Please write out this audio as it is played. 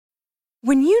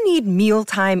When you need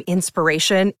mealtime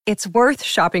inspiration, it's worth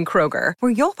shopping Kroger,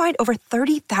 where you'll find over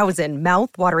 30,000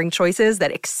 mouth-watering choices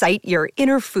that excite your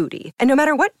inner foodie. And no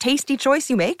matter what tasty choice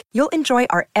you make, you'll enjoy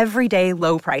our everyday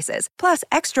low prices, plus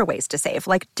extra ways to save,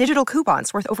 like digital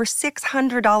coupons worth over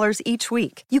 $600 each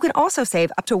week. You can also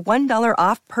save up to $1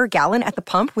 off per gallon at the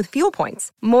pump with fuel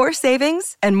points. More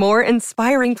savings and more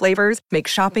inspiring flavors make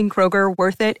shopping Kroger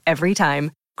worth it every time.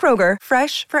 Kroger,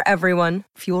 fresh for everyone.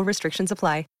 Fuel restrictions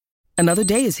apply. Another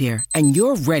day is here, and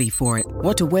you're ready for it.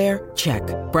 What to wear? Check.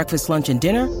 Breakfast, lunch, and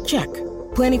dinner? Check.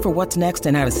 Planning for what's next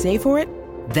and how to save for it?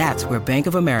 That's where Bank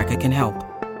of America can help.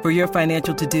 For your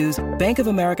financial to-dos, Bank of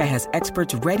America has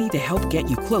experts ready to help get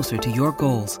you closer to your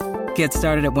goals. Get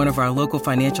started at one of our local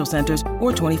financial centers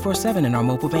or 24/7 in our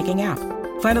mobile banking app.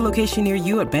 Find a location near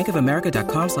you at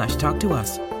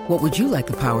bankofamerica.com/talktous. What would you like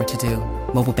the power to do?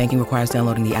 Mobile banking requires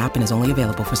downloading the app and is only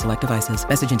available for select devices.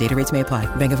 Message and data rates may apply.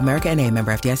 Bank of America N.A.,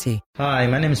 member FDIC. Hi,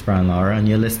 my name is Brian Lara, and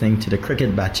you're listening to the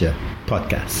Cricket Badger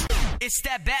podcast. It's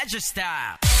that Badger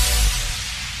style.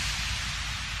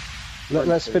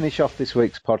 Let's finish off this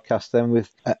week's podcast then with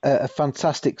a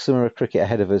fantastic summer of cricket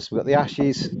ahead of us. We've got the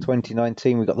Ashes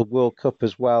 2019, we've got the World Cup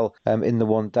as well in the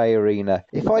one-day arena.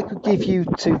 If I could give you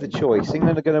two the choice,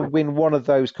 England are going to win one of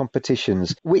those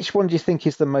competitions. Which one do you think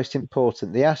is the most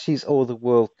important, the Ashes or the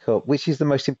World Cup? Which is the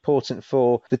most important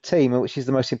for the team and which is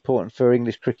the most important for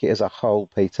English cricket as a whole,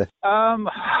 Peter?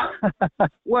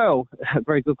 Well,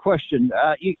 very good question.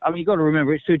 You've got to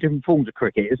remember it's two different forms of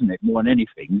cricket, isn't it, more than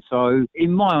anything? So,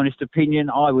 in my honest opinion,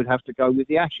 I would have to go with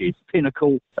the Ashes.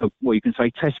 Pinnacle of, well, you can say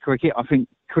Test cricket. I think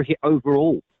cricket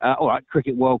overall. All right,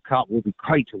 Cricket World Cup will be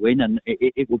great to win, and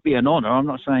it would be an honour. I'm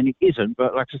not saying it isn't,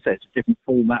 but like I said, it's a different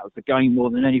format of the game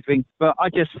more than anything. But I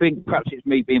just think perhaps it's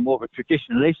me being more of a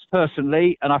traditionalist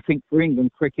personally, and I think for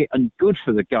England cricket and good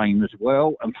for the game as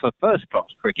well, and for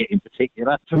first-class cricket in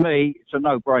particular, to me, it's a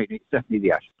no-brainer. It's definitely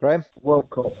the Ashes. Graham?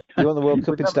 World Cup. You want the World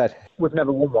Cup instead? We've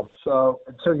never won one, so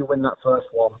until you win that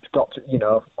first one, you've got to,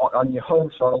 on your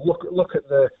home soil, look at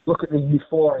the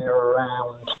euphoria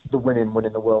around the winning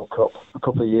the World Cup a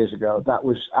couple of years ago. That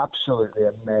was absolutely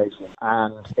amazing,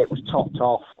 and it was topped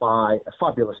off by a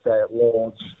fabulous day at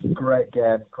Lords. Great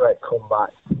game, great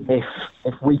comeback.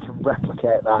 If we can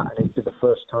replicate that, and it'd be the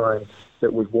first time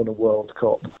that we've won a World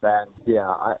Cup, then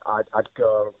I'd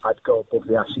go above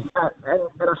the Ashes.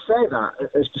 And I say that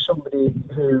as to somebody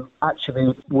who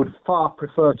actually would far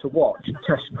prefer to watch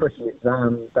Test cricket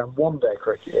than one-day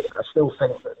cricket. I still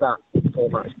think that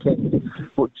format is king.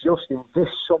 But just in this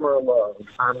summer alone,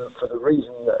 and for the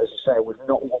reason that, as I say, we've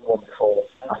not won one before,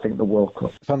 I think the World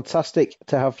Cup. Fantastic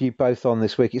to have you both on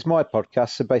this week. It's my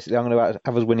podcast, so basically I'm going to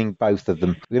have us winning both of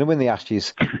them. We're going to win the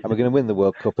Ashes and we're going to win the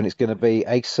World Cup, and it's going to be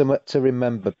a summer to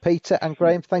remember. Peter and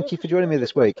Graham, thank you for joining me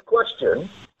this week. Question.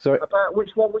 Sorry. About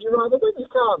which one would you rather win? You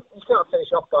can't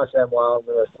finish off by saying, "Well,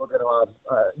 we're going to have,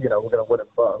 we're going to win them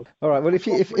both." All right. Well, if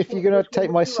you're going to take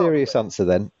my serious answer,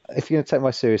 then if you're going to take my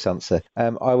serious answer,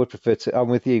 I would prefer to. I'm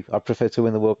with you. I prefer to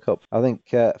win the World Cup. I think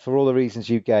for all the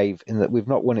reasons you gave, in that we've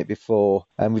not won it before,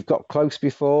 and we've got close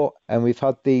before, and we've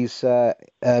had these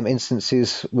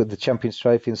instances with the Champions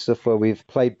Trophy and stuff where we've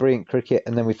played brilliant cricket,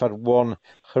 and then we've had one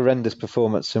horrendous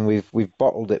performance, and we've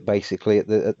bottled it basically at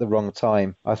the wrong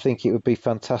time. I think it would be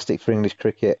fantastic for English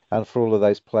cricket and for all of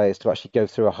those players to actually go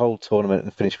through a whole tournament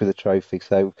and finish with a trophy.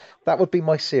 So that would be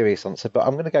my serious answer, but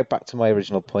I'm going to go back to my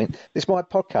original point. This is my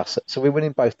podcast, so we're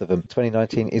winning both of them.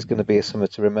 2019 is going to be a summer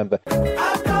to remember.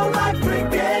 I don't like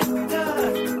cricket.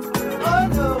 Oh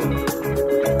no.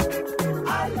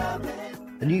 I love it.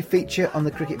 A new feature on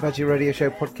the Cricket Badger Radio Show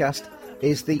podcast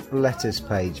is the letters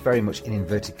page, very much in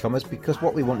inverted commas, because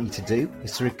what we want you to do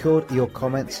is to record your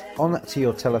comments onto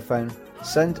your telephone,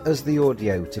 send us the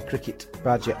audio to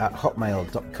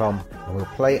cricketbadger@hotmail.com, and we'll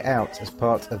play it out as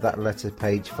part of that letter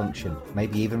page function.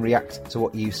 Maybe even react to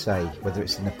what you say, whether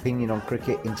it's an opinion on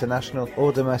cricket, international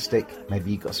or domestic.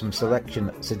 Maybe you've got some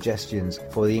suggestions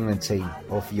for the England team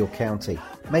or for your county.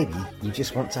 Maybe you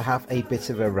just want to have a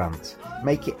bit of a rant.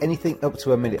 Make it anything up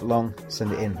to a minute long.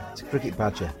 Send it in to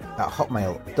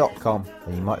cricketbadger@hotmail.com,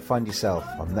 and you might find yourself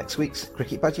on next week's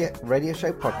Cricket Badger Radio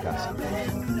Show podcast.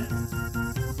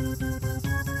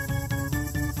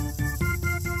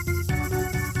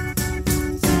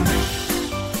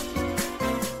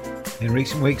 In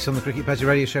recent weeks on the Cricket Badger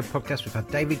Radio Show podcast, we've had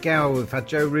David Gower, we've had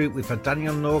Joe Root, we've had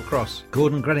Daniel Norcross,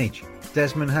 Gordon Greenwich,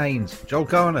 Desmond Haynes, Joel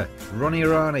Garner, Ronnie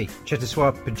Irani,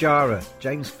 Cheteshwar Pujara,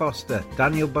 James Foster,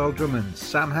 Daniel Bell-Drummond,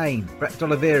 Sam Hain, Brett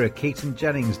D'Oliveira, Keaton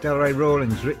Jennings, Delray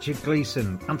Rawlings, Richard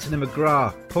Gleeson, Anthony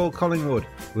McGrath, Paul Collingwood.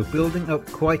 We're building up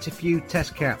quite a few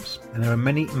test caps, and there are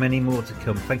many, many more to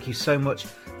come. Thank you so much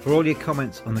for all your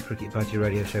comments on the Cricket Badger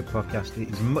Radio Show podcast. It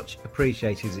is much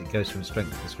appreciated as it goes from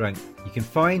strength to strength. You can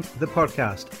find the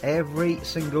podcast every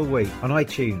single week on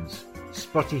iTunes,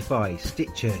 Spotify,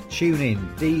 Stitcher,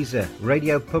 TuneIn, Deezer,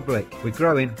 Radio Public. We're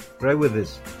growing. Grow with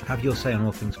us. Have your say on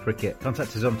all things cricket.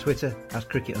 Contact us on Twitter at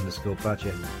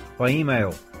cricket_badger. By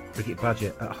email,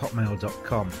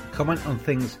 cricketbadger@hotmail.com. Comment on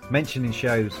things mentioned in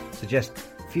shows. Suggest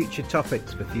future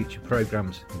topics for future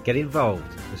programmes. And get involved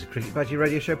as the Cricket Badger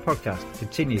Radio Show podcast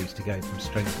continues to go from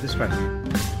strength to strength.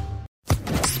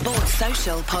 Sports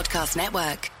Social Podcast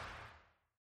Network.